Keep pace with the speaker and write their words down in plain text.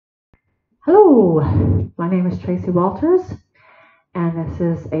Hello, my name is Tracy Walters, and this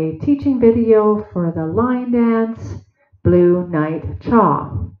is a teaching video for the line dance Blue Night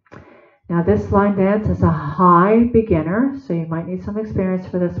Cha. Now this line dance is a high beginner, so you might need some experience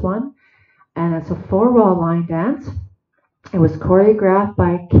for this one, and it's a 4-wall line dance. It was choreographed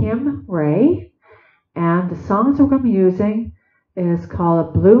by Kim Ray, and the songs we're going to be using is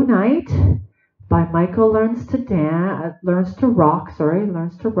called Blue Night by Michael Learns to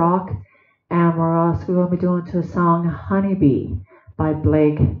Rock, and we're also going to be doing to the song Honeybee by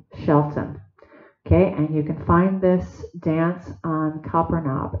Blake Shelton. Okay, and you can find this dance on Copper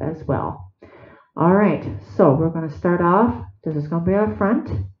Knob as well. All right, so we're going to start off. This is going to be our front.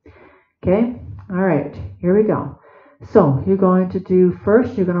 Okay, all right, here we go. So you're going to do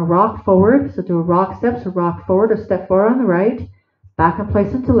first, you're going to rock forward. So do a rock step, so rock forward or step forward on the right, back and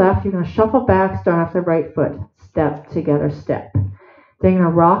place into left. You're going to shuffle back, start off the right foot, step together, step. Then you're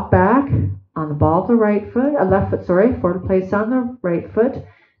going to rock back on the ball of the left foot, forward place on the right foot.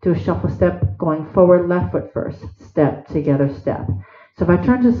 Do a shuffle step going forward, left foot first, step together, step. So if I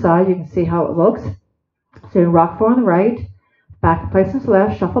turn to the side, you can see how it looks. So you rock forward on the right, back and place into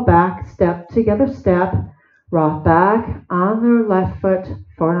left, shuffle back, step together, step, rock back on the left foot,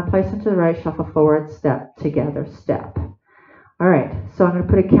 forward and place into the right, shuffle forward, step together, step. All right, so I'm going to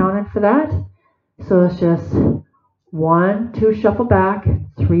put a count in for that. So it's just 1, 2, shuffle back,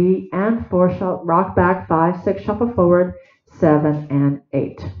 3 and 4, rock back, 5, 6, shuffle forward, 7 and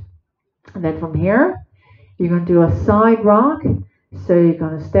 8. And then from here, you're going to do a side rock. So you're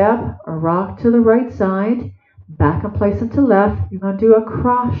going to step or rock to the right side, back and place into left. You're going to do a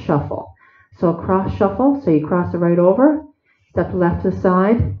cross shuffle. So a cross shuffle, so you cross the right over, step the left to the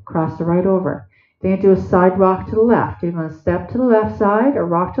side, cross the right over. Then you do a side rock to the left. You're going to step to the left side or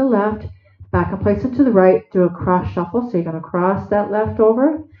rock to the left, back and place it to the right, do a cross shuffle. So you're going to cross that left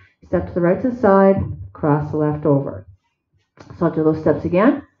over, step to the right to the side, cross the left over. So I'll do those steps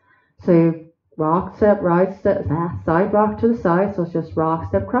again. So you rock, step, right, step, side rock to the side. So it's just rock,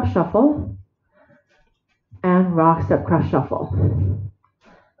 step, cross shuffle, and rock, step, cross shuffle.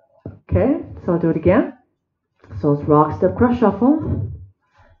 Okay, so I'll do it again. So it's rock, step, cross shuffle,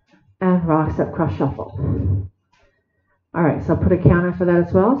 and rock, step, cross shuffle. All right, so I'll put a counter for that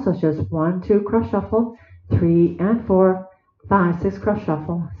as well. So it's just 1, 2, cross shuffle, 3 and 4, 5, 6, cross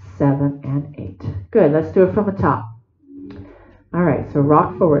shuffle, 7 and 8. Good, let's do it from the top. All right, so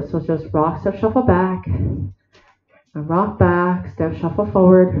rock forward. So it's just rock, step, shuffle back, and rock back, step, shuffle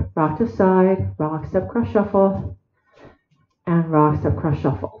forward, rock to side, rock, step, cross shuffle, and rock, step, cross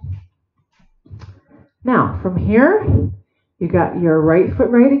shuffle. Now, from here, you got your right foot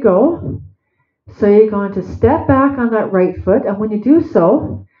ready to go. So you're going to step back on that right foot, and when you do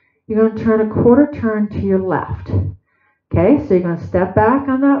so, you're going to turn a quarter turn to your left. Okay, so you're going to step back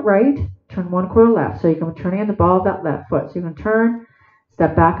on that right, turn 1/4 left. So you're going to be turning on the ball of that left foot. So you're going to turn,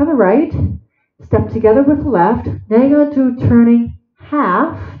 step back on the right, step together with the left. Now you're going to do turning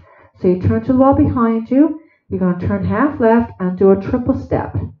half. So you turn to the wall behind you. You're going to turn half left and do a triple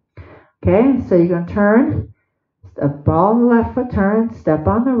step. Okay, so you're going to turn, a ball on the left foot, turn, step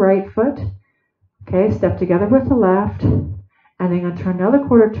on the right foot. Okay, step together with the left, and then you're going to turn another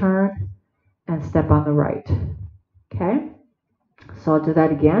quarter turn and step on the right. Okay, so I'll do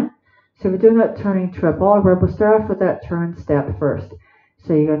that again. So we're doing that turning triple. We'll start off with that turn step first.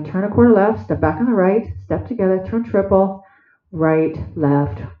 So you're going to turn a quarter left, step back on the right, step together, turn triple, right,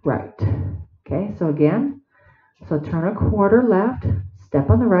 left, right. Okay, so again, so turn a quarter left, step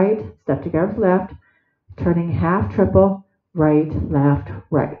on the right, step together with left, turning half triple, right, left,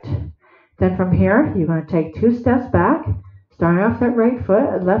 right. Then from here, you're going to take 2 steps back, starting off that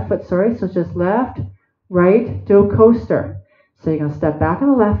left foot, so it's just left, right, do a coaster. So you're going to step back on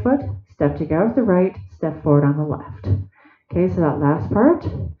the left foot, step together with the right, step forward on the left. Okay, so that last part,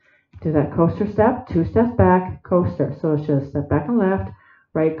 do that coaster step, 2 steps back, coaster. So it's just step back on the left,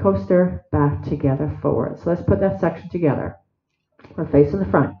 right, coaster, back, together, forward. So let's put that section together. We're facing the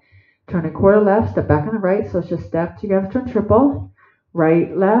front. Turn a quarter left, step back on the right, so it's just step together, turn triple.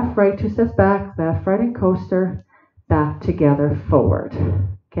 Right, left, right, 2 steps back, left, right, and coaster, back, together, forward.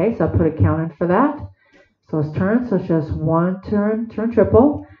 Okay, so I'll put a count in for that. So let's turn, so it's just 1 turn, turn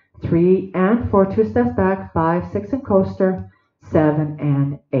triple, 3 and 4, 2 steps back, 5, 6, and coaster, 7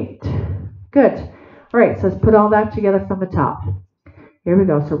 and 8. Good. All right, so let's put all that together from the top. Here we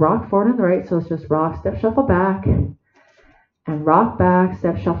go. So rock forward on the right, so it's just rock, step, shuffle back, and rock back,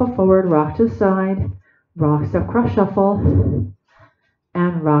 step, shuffle forward, rock to the side, rock, step, cross shuffle,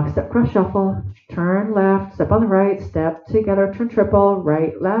 and rock, step, cross shuffle, turn left, step on the right, step together, turn triple,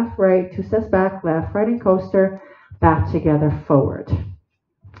 right, left, right, 2 steps back, left, right, and coaster, back together, forward.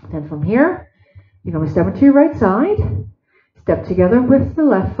 Then from here, you're going to step into your right side, step together with the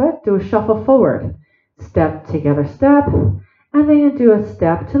left foot, do a shuffle forward, step together, step, and then you do a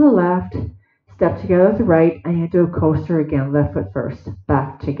step to the left, step together with the right, and you do a coaster again, left foot first,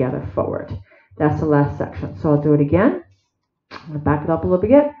 back together, forward. That's the last section. So I'll do it again. I'm going to back it up a little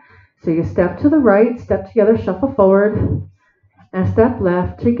bit. So you step to the right, step together, shuffle forward, and step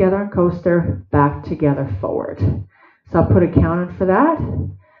left, together and coaster, back together, forward. So I'll put a count in for that.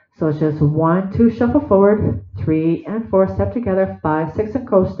 So it's just 1, 2, shuffle forward, 3 and 4, step together, 5, 6 and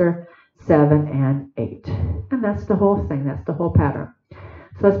coaster, 7 and 8. And that's the whole thing, that's the whole pattern.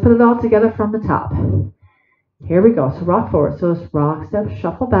 So let's put it all together from the top. Here we go. So rock forward. So it's rock, step,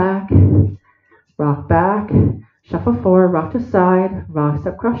 shuffle back, shuffle forward, rock to side, rock,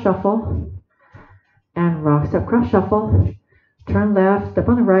 step, cross, shuffle, and rock, step, cross, shuffle. Turn left, step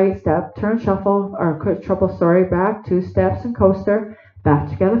on the right, step, turn, shuffle, or triple, sorry, back, 2 steps and coaster, back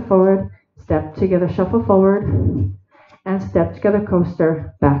together, forward, step together, shuffle forward, and step together,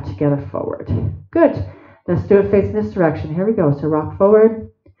 coaster, back together, forward. Good. Let's do it facing this direction. Here we go. So rock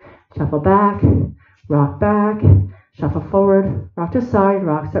forward, shuffle back, shuffle forward, rock to side,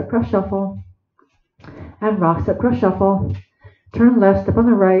 rock, step, cross, shuffle, and rock, step, cross, shuffle. Turn left, step on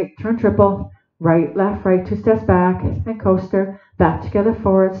the right, turn triple, right, left, right, 2 steps back, and coaster, back together,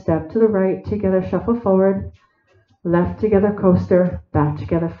 forward, step to the right, together, shuffle forward, left together, coaster, back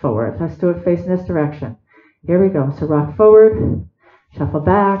together, forward. Let's do it facing this direction. Here we go. So rock forward, shuffle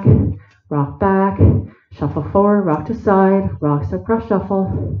back, shuffle forward, rock to side, rock, step, cross,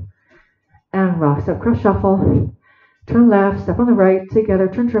 shuffle, and rock, step, cross, shuffle. Turn left, step on the right, together,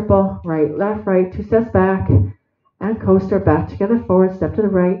 turn triple, right, left, right, 2 steps back, and coaster, back together, forward, step to the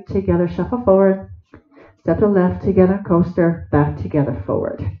right, together, shuffle forward, step to the left, together, coaster, back together,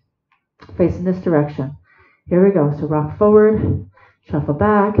 forward. Facing this direction. Here we go. So rock forward, shuffle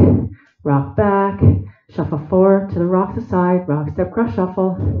back, shuffle forward to the rock to side, rock, step, cross,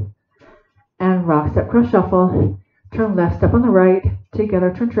 shuffle, and rock, step, cross, shuffle. Turn left, step on the right,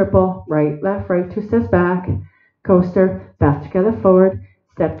 together, turn triple, right, left, right, 2 steps back, coaster, back together, forward,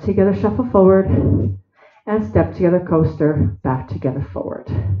 step together, shuffle forward, and step together, coaster, back together, forward.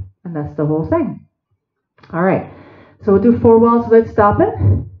 And that's the whole thing. All right, so we'll do 4 walls without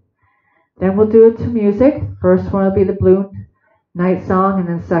stopping. Then we'll do it to music. First one will be the Blue Night song, and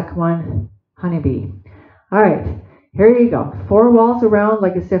then second one, Honeybee. All right, here you go. 4 walls around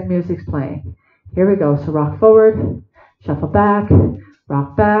like as if music's playing. Here we go. So rock forward, shuffle back,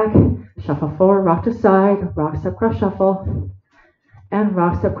 shuffle forward, rock to side, rock, step, cross, shuffle, and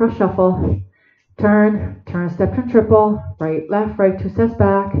rock, step, cross, shuffle. Turn, step, turn triple, right, left, right, 2 steps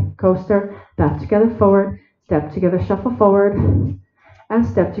back, coaster, back together, forward, step together, shuffle forward, and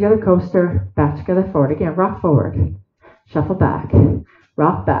step together, coaster, back together, forward. Again, rock forward, shuffle back,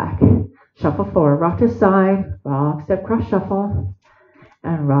 shuffle forward, rock to side, rock, step, cross, shuffle,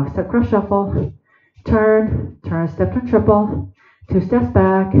 and rock, step, cross, shuffle. Turn, step, turn triple, 2 steps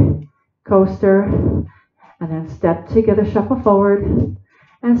back, coaster, and then step together, shuffle forward,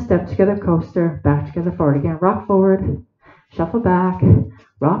 and step together, coaster, back together, forward. Again, rock forward, shuffle back,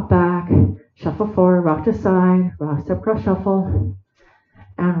 shuffle forward, rock to side, rock, step, cross, shuffle,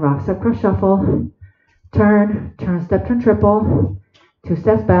 and rock, step, cross, shuffle. Turn, step, turn triple, 2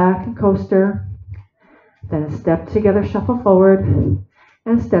 steps back and coaster, then step together, shuffle forward,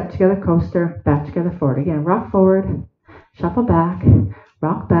 and step together, coaster, back together, forward. Again, rock forward, shuffle back,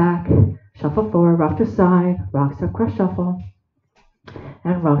 shuffle forward, rock to side, rock, step, cross, shuffle,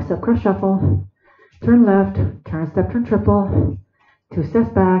 and rock, step, cross, shuffle. Turn left, step, turn triple, 2 steps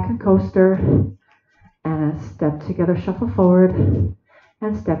back and coaster, and step together, shuffle forward,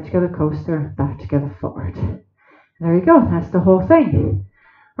 and step together, coaster, back together, forward. And there you go. That's the whole thing.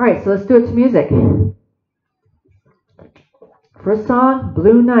 All right, so let's do it to music. First song,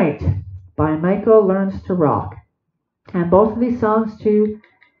 Blue Night by Michael Learns to Rock. And both of these songs too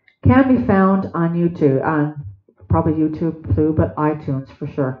can be found on YouTube, on probably YouTube too, but iTunes for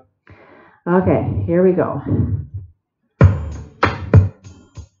sure. Okay, here we go.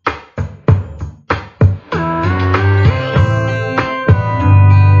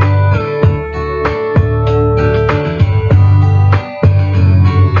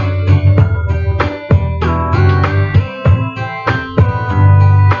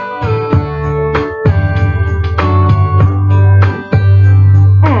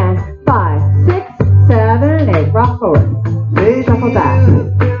 Rock forward, shuffle back,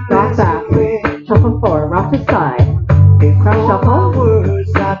 shuffle forward, rock to side, cross shuffle,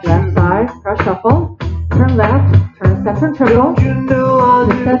 left side, cross shuffle, turn left, step, turn triple, 2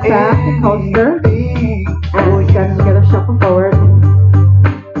 steps back and coaster, and step together, shuffle forward,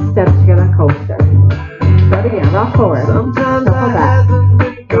 steps together and coaster. Start again, rock forward, shuffle back,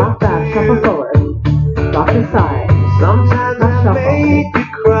 rock back, shuffle forward, rock to side, cross shuffle,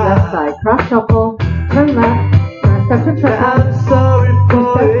 left side, cross shuffle, turn left, and step to triple, two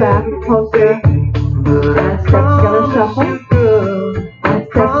steps back, coaster, and step together, shuffle, and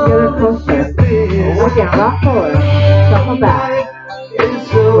step together, coaster. Again, rock forward, shuffle back,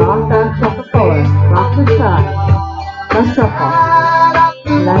 rock back, shuffle forward, rock to side, cross shuffle,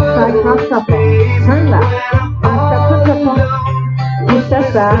 left side, cross shuffle, turn left, and step to triple, two steps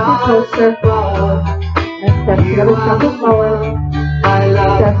back, and coaster, and step together, shuffle forward,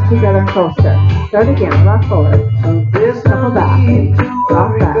 steps together, and coaster. Start again, rock forward, shuffle back,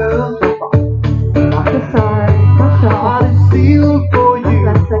 rock back, shuffle, rock to side, cross shuffle, and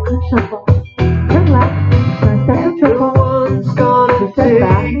left side, cross shuffle, turn left, and step to triple, two steps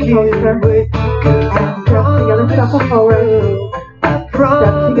back, and coaster, and step together, shuffle forward, step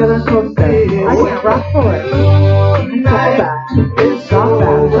together, and coaster. Again, rock forward, and shuffle back, rock back, shuffle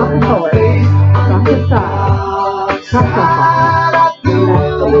forward, rock to side, cross shuffle, left,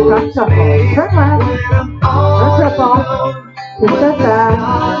 cross shuffle, turn left, turn triple, two step back,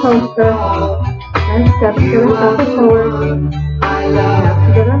 coaster, and step together, shuffle forward, step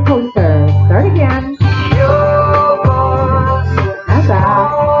together, and coaster. Start again, and back,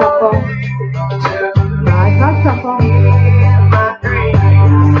 shuffle, side, cross shuffle,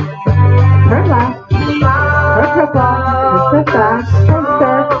 turn left, turn triple, two step back,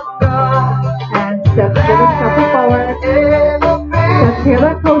 coaster, and step together, shuffle forward, step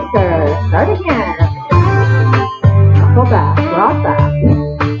together, coaster. Start again, shuffle back, rock back,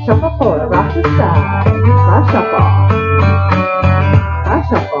 shuffle forward, rock to side, cross shuffle,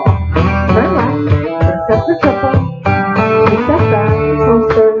 turn left, step to triple, two step back,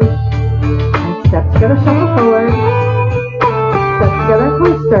 coaster, and step together, shuffle forward, step together,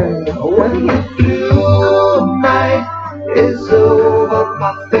 coaster. Start again. Is over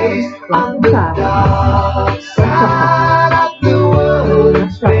my face on the dark side of the world.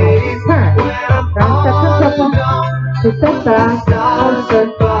 Space turn, step to triple, two step back, coaster,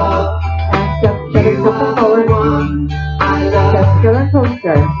 and step together, shuffle forward, step together,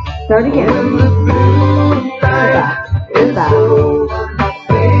 coaster. Start again. Back, back,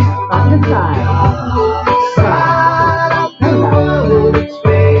 on the side, turn left,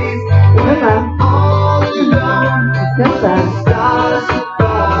 step back,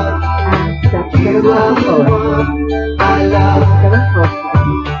 and step together, shuffle forward, step together, coaster.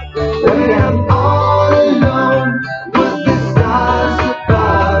 Start again.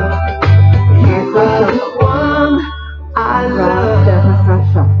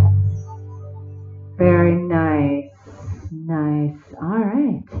 Very nice, nice. All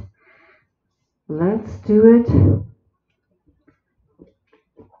right, let's do it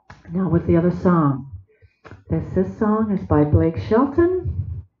now with the other song. This song is by Blake Shelton,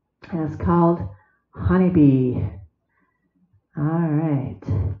 and it's called Honeybee. All right,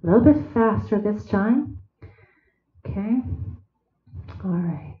 a little bit faster this time. Okay, all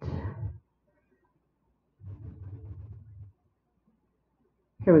right.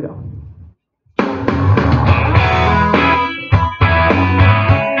 Here we go.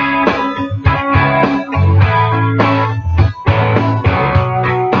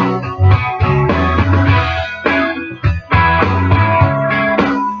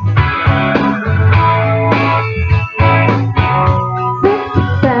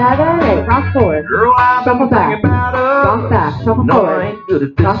 Forward, shuffle back, rock back, shuffle forward,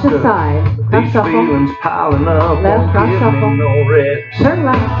 rock to side, cross shuffle, left, cross shuffle, turn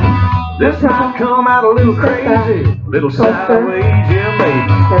left, this might come out a little crazy, little sideways, yeah, maybe.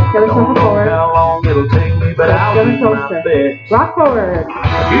 Step together, shuffle forward, how long it'll take me, but I'll do my best. Rock forward,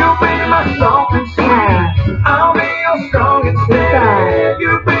 You'll be my soft and sweet, I'll be your strong and steady.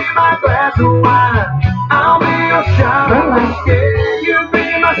 You'll be my glass of wine, I'll be your shining whiskey. You'll be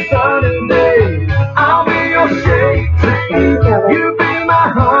my sun and day, I'll be your shade tree. You be my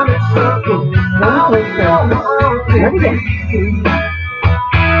honeysuckle, I'll be your honeybee.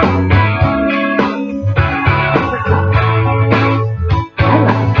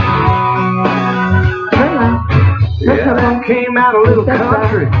 Yeah, I came out a little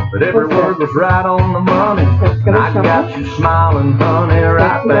country, but every word was right on the money. I got you smiling, honey,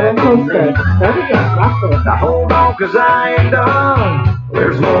 right back in me. Now hold on, 'cause I ain't done.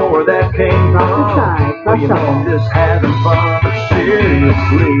 There's more where that came from. Well, you know I'm just having fun, but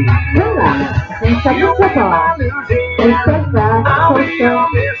seriously. You be my Louisiana, I'll be your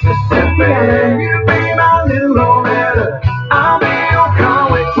Mississippi. You be my new Loretta, I'll be your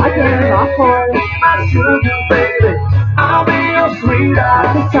Conway. You be my sugar baby, I'll be your sweet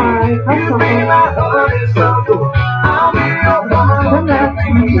sweetheart. You be my honeysuckle. I'll be your honey.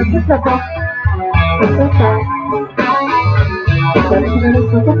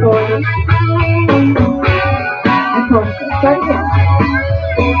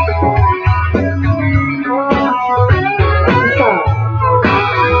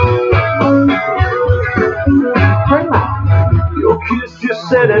 Your kiss just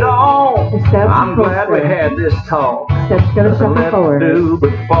said it all. I'm glad we had this talk. Nothing left to do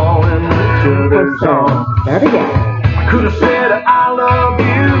but fall in each other's arms. Could have said I love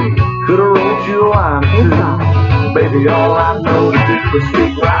you. Could have wrote you a line or two. Baby, all I know to do is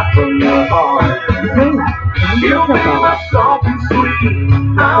speak right from your heart. You'll be my soft and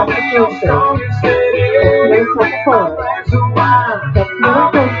sweet. I'll be your strong and steady. My glass of wine.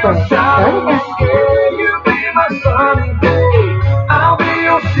 I'll be your shining skin. You'll be my sunny day. I'll be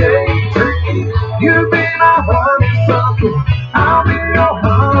your shade tree. You be my honeysuckle. I'll be your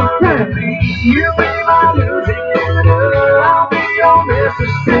honeybee. You be my Louisiana. I'll be your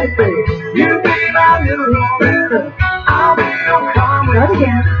Mississippi. You be my little river. I'll be your commerce.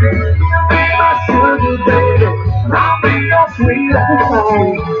 You be my sugar baby. I'll be your sweet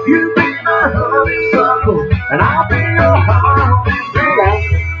ice. You be my honeysuckle. And I'll be your honeybee.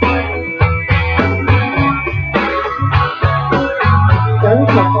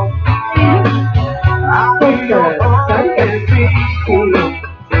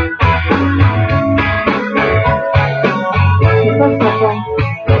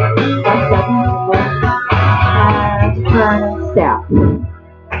 Step.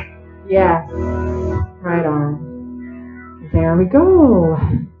 Yes, right on. There we go.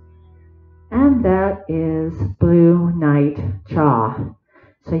 And that is Blue Night Chaw.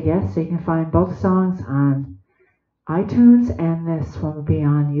 So yes, so you can find both songs on iTunes, and this one will be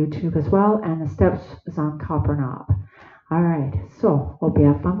on YouTube as well, and the steps is on Copper Knob. All right, so hope you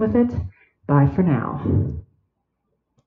have fun with it. Bye for now.